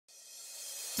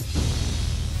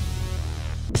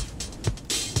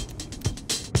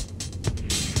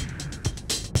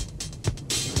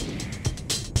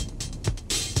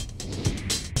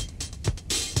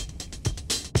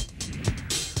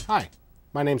Hi,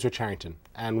 my name's Rich Harrington,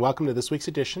 and welcome to this week's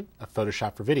edition of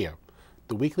Photoshop for Video,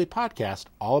 the weekly podcast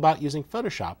all about using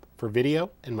Photoshop for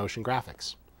video and motion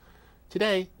graphics.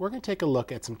 Today, we're going to take a look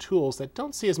at some tools that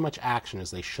don't see as much action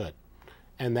as they should,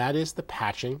 and that is the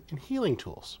patching and healing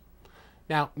tools.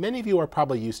 Now, many of you are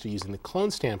probably used to using the clone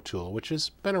stamp tool, which has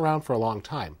been around for a long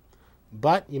time,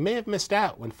 but you may have missed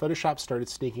out when Photoshop started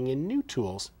sneaking in new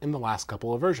tools in the last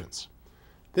couple of versions.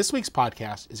 This week's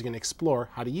podcast is going to explore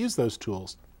how to use those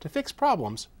tools to fix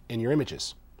problems in your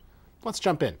images. Let's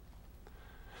jump in.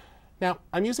 Now,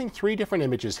 I'm using 3 different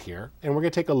images here, and we're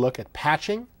going to take a look at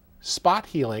patching, spot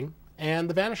healing, and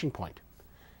the vanishing point.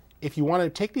 If you want to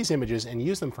take these images and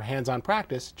use them for hands-on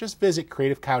practice, just visit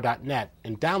creativecow.net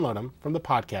and download them from the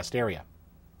podcast area.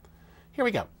 Here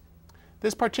we go.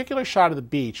 This particular shot of the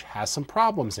beach has some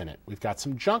problems in it. We've got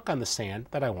some junk on the sand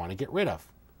that I want to get rid of.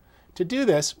 To do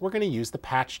this, we're going to use the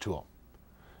patch tool.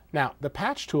 Now, the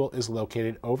patch tool is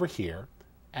located over here,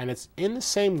 and it's in the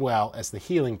same well as the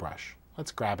healing brush.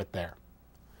 Let's grab it there.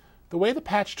 The way the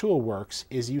patch tool works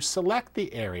is you select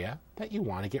the area that you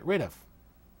want to get rid of.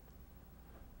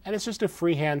 And it's just a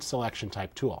freehand selection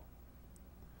type tool.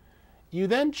 You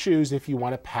then choose if you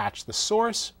want to patch the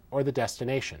source or the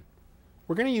destination.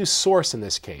 We're going to use source in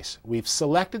this case. We've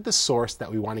selected the source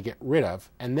that we want to get rid of,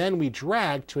 and then we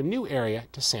drag to a new area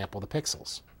to sample the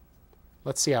pixels.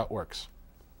 Let's see how it works.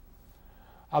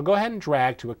 I'll go ahead and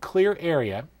drag to a clear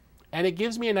area, and it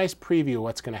gives me a nice preview of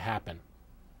what's going to happen.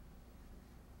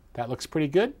 That looks pretty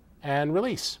good, and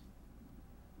release.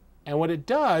 And what it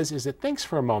does is it thinks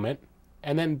for a moment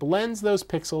and then blends those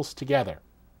pixels together.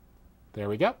 There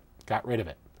we go, got rid of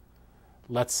it.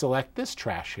 Let's select this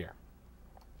trash here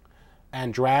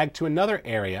and drag to another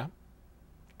area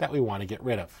that we want to get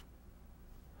rid of.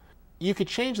 You could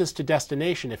change this to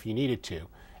destination if you needed to,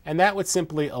 and that would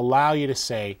simply allow you to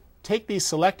say, take these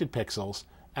selected pixels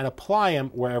and apply them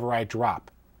wherever I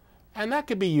drop. And that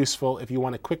could be useful if you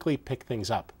want to quickly pick things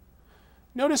up.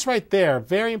 Notice right there, a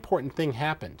very important thing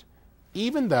happened.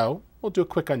 Even though, we'll do a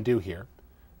quick undo here,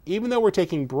 even though we're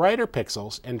taking brighter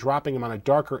pixels and dropping them on a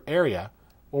darker area,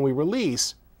 when we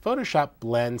release, Photoshop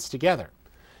blends together.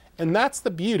 And that's the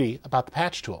beauty about the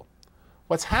patch tool.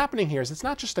 What's happening here is it's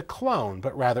not just a clone,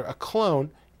 but rather a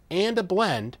clone and a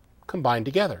blend combined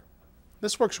together.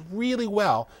 This works really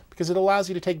well because it allows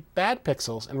you to take bad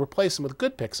pixels and replace them with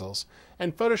good pixels,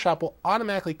 and Photoshop will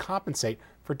automatically compensate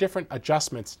for different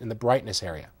adjustments in the brightness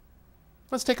area.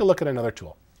 Let's take a look at another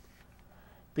tool.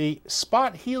 The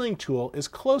spot healing tool is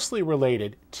closely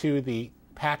related to the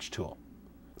patch tool.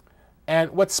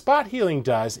 And what spot healing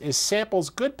does is samples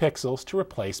good pixels to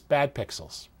replace bad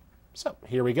pixels. So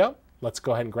here we go. Let's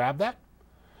go ahead and grab that.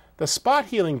 The spot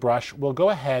healing brush will go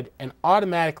ahead and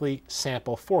automatically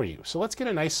sample for you. So let's get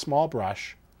a nice small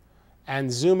brush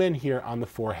and zoom in here on the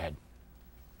forehead.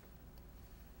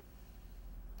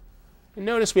 And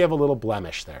notice we have a little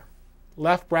blemish there.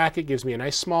 Left bracket gives me a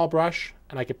nice small brush,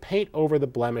 and I can paint over the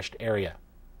blemished area.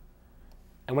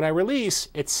 And when I release,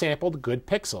 it sampled good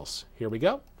pixels. Here we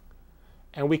go.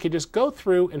 And we can just go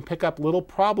through and pick up little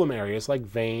problem areas like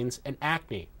veins and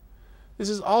acne. This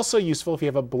is also useful if you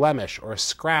have a blemish or a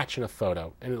scratch in a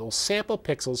photo, and it will sample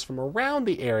pixels from around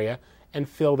the area and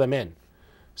fill them in.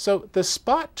 So the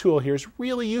spot tool here is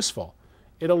really useful.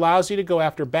 It allows you to go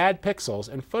after bad pixels,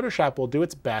 and Photoshop will do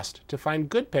its best to find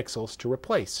good pixels to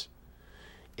replace.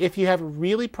 If you have a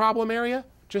really problem area,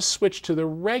 just switch to the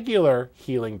regular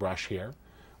healing brush here,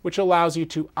 which allows you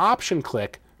to option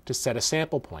click to set a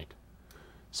sample point.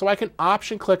 So I can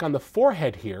option click on the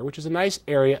forehead here, which is a nice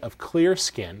area of clear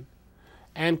skin,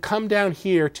 and come down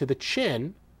here to the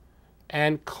chin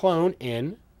and clone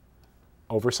in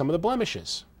over some of the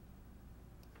blemishes.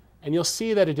 And you'll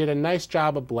see that it did a nice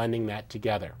job of blending that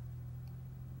together.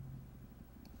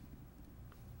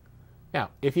 Now,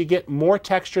 if you get more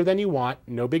texture than you want,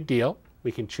 no big deal.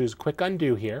 We can choose quick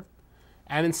undo here.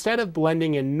 And instead of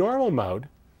blending in normal mode,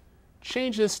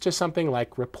 change this to something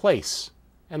like replace.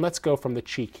 And let's go from the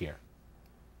cheek here.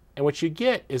 And what you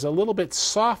get is a little bit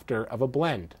softer of a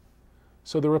blend.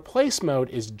 So the replace mode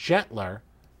is gentler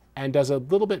and does a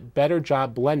little bit better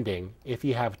job blending if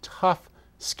you have tough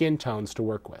skin tones to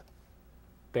work with.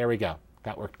 There we go.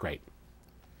 That worked great.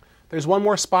 There's one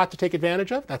more spot to take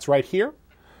advantage of. That's right here.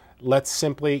 Let's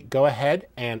simply go ahead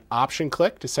and option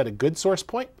click to set a good source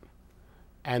point,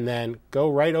 and then go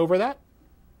right over that.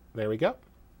 There we go.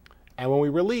 And when we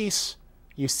release,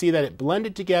 you see that it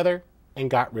blended together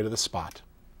and got rid of the spot.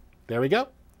 There we go.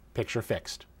 Picture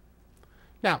fixed.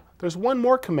 Now, there's one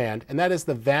more command, and that is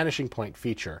the vanishing point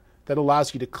feature that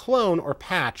allows you to clone or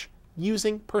patch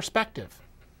using perspective.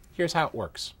 Here's how it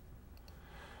works.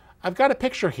 I've got a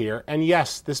picture here, and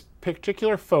yes, this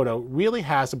particular photo really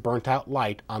has a burnt out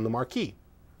light on the marquee.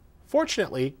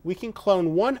 Fortunately, we can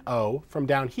clone one O from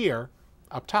down here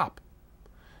up top.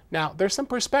 Now, there's some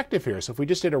perspective here, so if we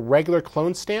just did a regular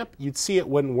clone stamp, you'd see it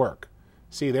wouldn't work.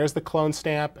 See, there's the clone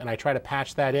stamp, and I try to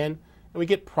patch that in, and we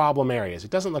get problem areas.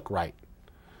 It doesn't look right.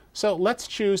 So let's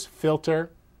choose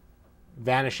Filter,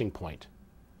 Vanishing Point.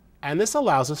 And this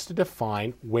allows us to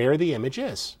define where the image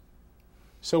is.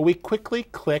 So we quickly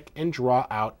click and draw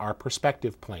out our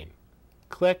perspective plane.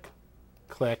 Click,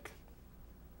 click.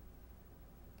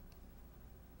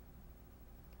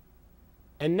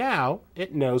 And now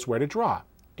it knows where to draw.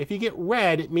 If you get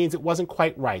red, it means it wasn't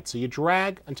quite right, so you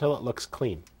drag until it looks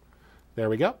clean. There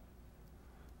we go.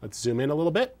 Let's zoom in a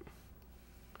little bit.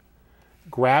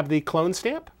 Grab the clone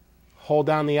stamp, hold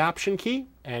down the Option key,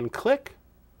 and click.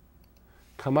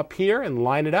 Come up here and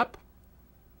line it up,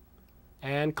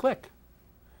 and click.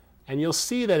 And you'll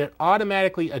see that it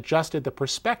automatically adjusted the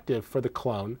perspective for the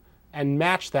clone and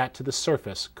matched that to the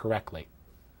surface correctly.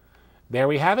 There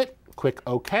we have it. Click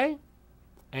OK,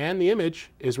 and the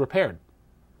image is repaired.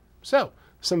 So,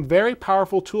 some very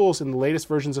powerful tools in the latest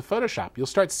versions of Photoshop. You'll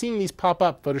start seeing these pop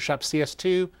up, Photoshop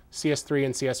CS2, CS3,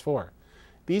 and CS4.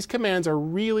 These commands are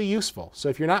really useful, so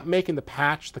if you're not making the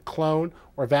patch, the clone,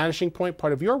 or vanishing point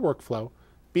part of your workflow,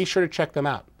 be sure to check them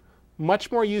out.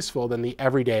 Much more useful than the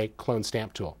everyday clone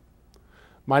stamp tool.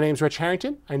 My name's Rich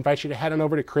Harrington. I invite you to head on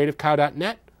over to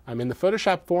creativecow.net. I'm in the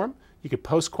Photoshop forum. You can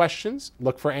post questions,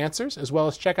 look for answers, as well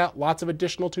as check out lots of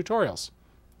additional tutorials.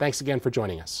 Thanks again for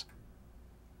joining us.